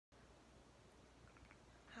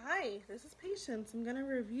Hi, this is Patience. I'm going to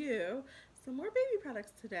review some more baby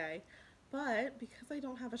products today, but because I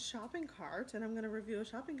don't have a shopping cart and I'm going to review a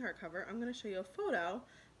shopping cart cover, I'm going to show you a photo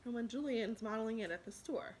from when Julian's modeling it at the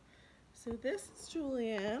store. So this is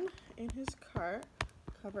Julian in his cart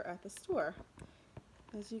cover at the store.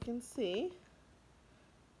 As you can see,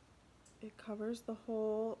 it covers the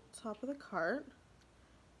whole top of the cart,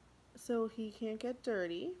 so he can't get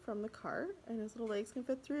dirty from the cart, and his little legs can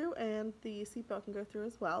fit through, and the seatbelt can go through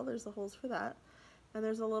as well. There's the holes for that, and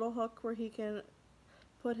there's a little hook where he can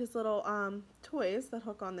put his little toys that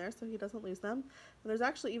hook on there so he doesn't lose them. And there's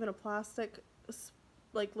actually even a plastic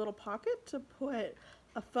like little pocket to put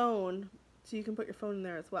a phone, so you can put your phone in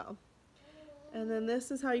there as well. And then this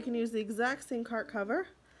is how you can use the exact same cart cover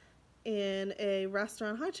in a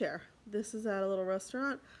restaurant high chair. This is at a little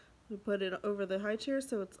restaurant. We put it over the high chair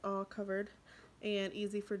so it's all covered and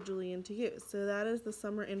easy for Julian to use. So that is the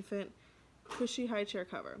Summer Infant Cushy high chair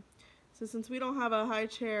cover. So since we don't have a high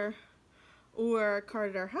chair or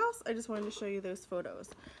cart at our house, I just wanted to show you those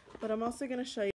photos. But I'm also going to show you